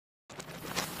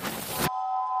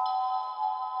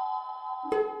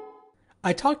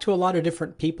I talk to a lot of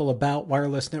different people about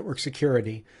wireless network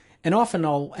security, and often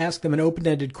I'll ask them an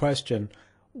open-ended question.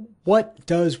 What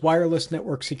does wireless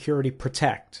network security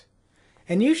protect?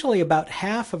 And usually about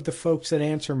half of the folks that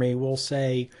answer me will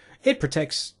say it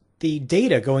protects the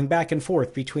data going back and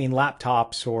forth between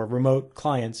laptops or remote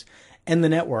clients and the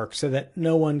network so that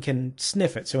no one can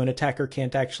sniff it, so an attacker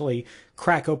can't actually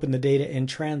crack open the data in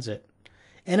transit.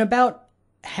 And about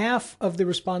half of the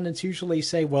respondents usually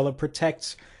say, well, it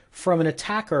protects from an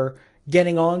attacker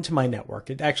getting onto my network.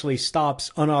 It actually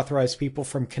stops unauthorized people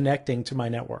from connecting to my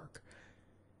network.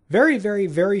 Very, very,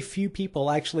 very few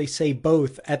people actually say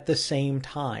both at the same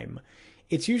time.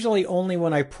 It's usually only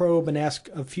when I probe and ask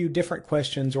a few different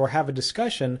questions or have a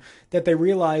discussion that they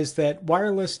realize that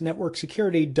wireless network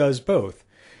security does both.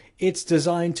 It's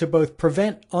designed to both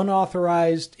prevent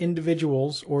unauthorized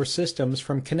individuals or systems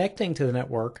from connecting to the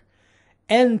network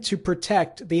and to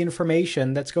protect the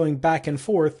information that's going back and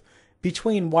forth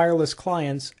between wireless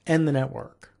clients and the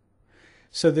network.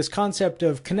 So this concept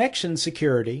of connection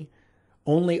security,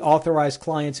 only authorized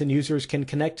clients and users can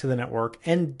connect to the network,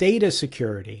 and data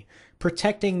security,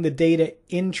 protecting the data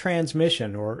in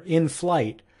transmission or in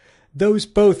flight, those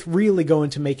both really go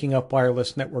into making up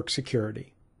wireless network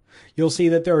security. You'll see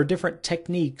that there are different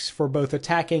techniques for both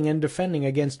attacking and defending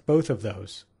against both of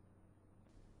those.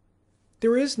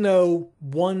 There is no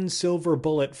one silver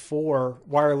bullet for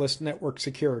wireless network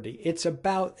security. It's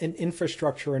about an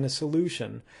infrastructure and a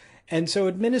solution. And so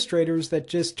administrators that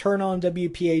just turn on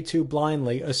WPA2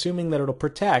 blindly, assuming that it'll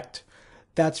protect,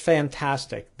 that's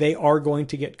fantastic. They are going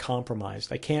to get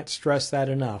compromised. I can't stress that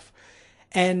enough.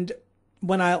 And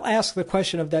when I'll ask the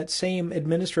question of that same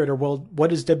administrator, well,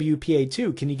 what is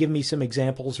WPA2? Can you give me some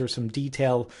examples or some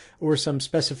detail or some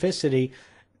specificity?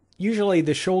 Usually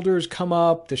the shoulders come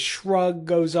up, the shrug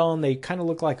goes on, they kind of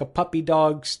look like a puppy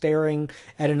dog staring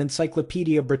at an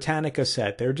Encyclopedia Britannica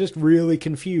set. They're just really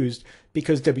confused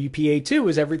because WPA2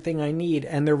 is everything I need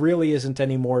and there really isn't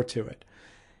any more to it.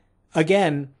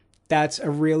 Again, that's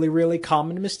a really, really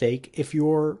common mistake if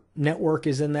your network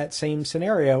is in that same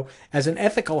scenario. As an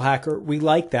ethical hacker, we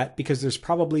like that because there's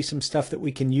probably some stuff that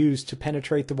we can use to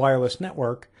penetrate the wireless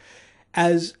network.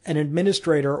 As an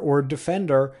administrator or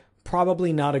defender,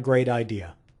 probably not a great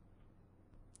idea.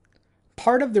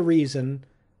 Part of the reason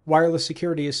wireless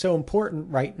security is so important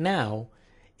right now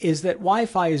is that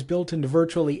Wi-Fi is built into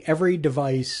virtually every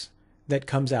device that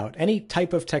comes out. Any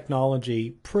type of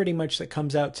technology pretty much that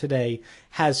comes out today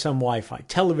has some Wi-Fi.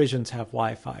 Televisions have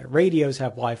Wi-Fi, radios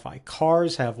have Wi-Fi,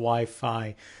 cars have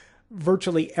Wi-Fi.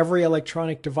 Virtually every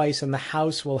electronic device in the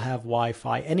house will have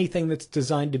Wi-Fi. Anything that's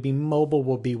designed to be mobile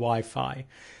will be Wi-Fi.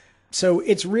 So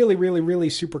it's really, really, really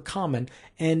super common,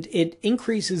 and it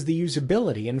increases the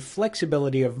usability and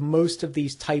flexibility of most of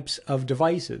these types of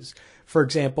devices. For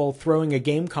example, throwing a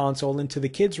game console into the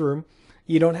kids' room,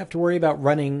 you don't have to worry about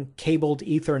running cabled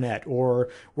Ethernet or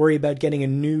worry about getting a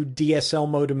new DSL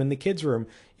modem in the kids' room.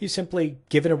 You simply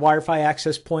give it a Wi-Fi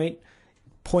access point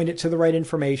it to the right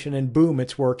information, and boom,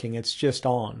 it's working. It's just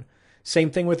on.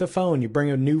 Same thing with a phone. You bring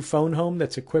a new phone home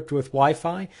that's equipped with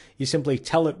Wi-Fi. You simply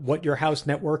tell it what your house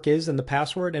network is and the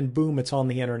password, and boom, it's on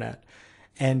the internet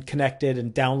and connected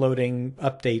and downloading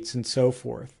updates and so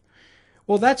forth.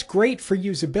 Well, that's great for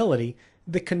usability.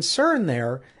 The concern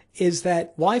there is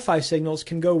that Wi-Fi signals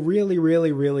can go really,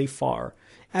 really, really far.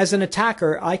 As an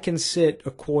attacker, I can sit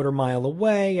a quarter mile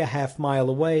away, a half mile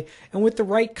away, and with the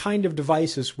right kind of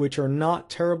devices, which are not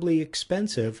terribly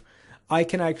expensive, I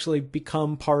can actually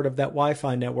become part of that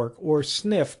Wi-Fi network or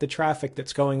sniff the traffic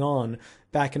that's going on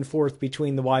back and forth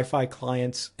between the Wi-Fi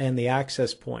clients and the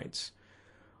access points.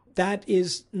 That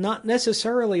is not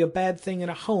necessarily a bad thing in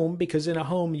a home, because in a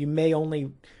home you may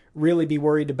only really be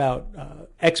worried about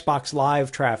Xbox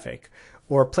Live traffic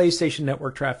or PlayStation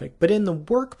Network traffic. But in the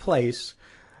workplace,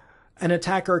 an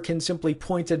attacker can simply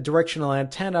point a directional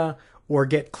antenna or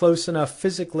get close enough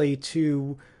physically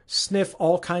to sniff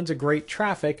all kinds of great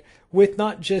traffic with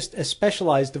not just a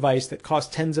specialized device that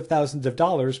costs tens of thousands of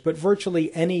dollars, but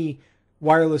virtually any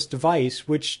wireless device,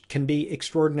 which can be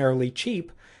extraordinarily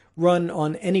cheap, run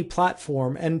on any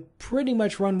platform and pretty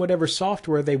much run whatever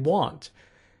software they want.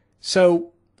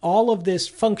 So all of this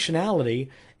functionality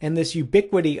and this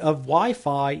ubiquity of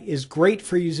Wi-Fi is great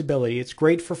for usability. It's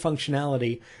great for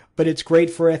functionality, but it's great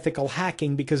for ethical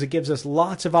hacking because it gives us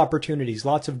lots of opportunities,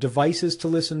 lots of devices to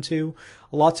listen to,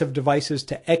 lots of devices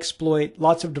to exploit,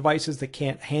 lots of devices that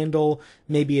can't handle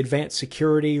maybe advanced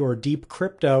security or deep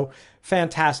crypto.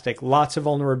 Fantastic. Lots of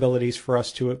vulnerabilities for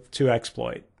us to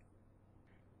exploit.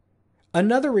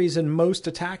 Another reason most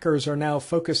attackers are now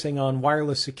focusing on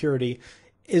wireless security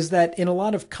is that in a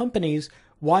lot of companies,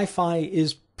 Wi-Fi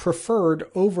is preferred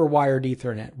over wired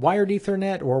Ethernet. Wired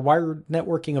Ethernet or wired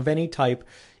networking of any type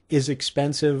is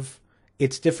expensive.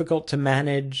 It's difficult to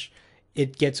manage.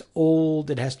 It gets old.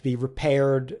 It has to be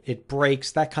repaired. It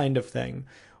breaks, that kind of thing.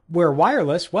 Where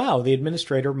wireless, wow, the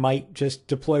administrator might just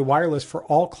deploy wireless for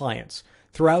all clients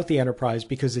throughout the enterprise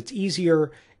because it's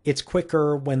easier, it's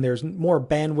quicker. When there's more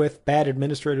bandwidth, bad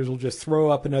administrators will just throw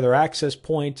up another access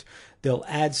point. They'll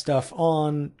add stuff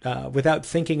on without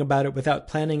thinking about it, without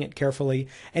planning it carefully.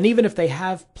 And even if they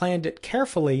have planned it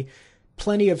carefully,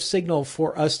 plenty of signal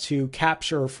for us to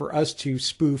capture, for us to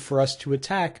spoof, for us to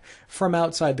attack from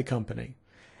outside the company.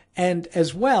 And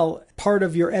as well, part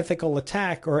of your ethical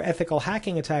attack or ethical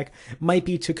hacking attack might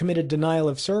be to commit a denial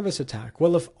of service attack.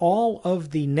 Well, if all of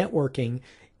the networking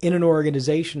in an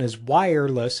organization is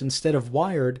wireless instead of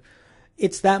wired,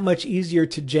 it's that much easier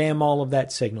to jam all of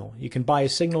that signal. You can buy a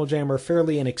signal jammer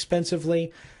fairly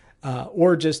inexpensively,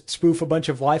 or just spoof a bunch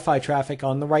of Wi-Fi traffic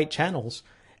on the right channels,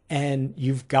 and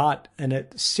you've got a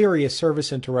serious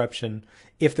service interruption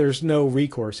if there's no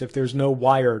recourse, if there's no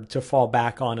wired to fall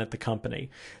back on at the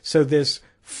company. So this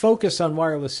focus on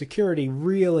wireless security,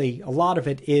 really, a lot of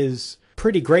it is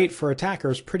pretty great for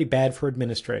attackers, pretty bad for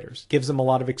administrators. Gives them a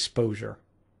lot of exposure.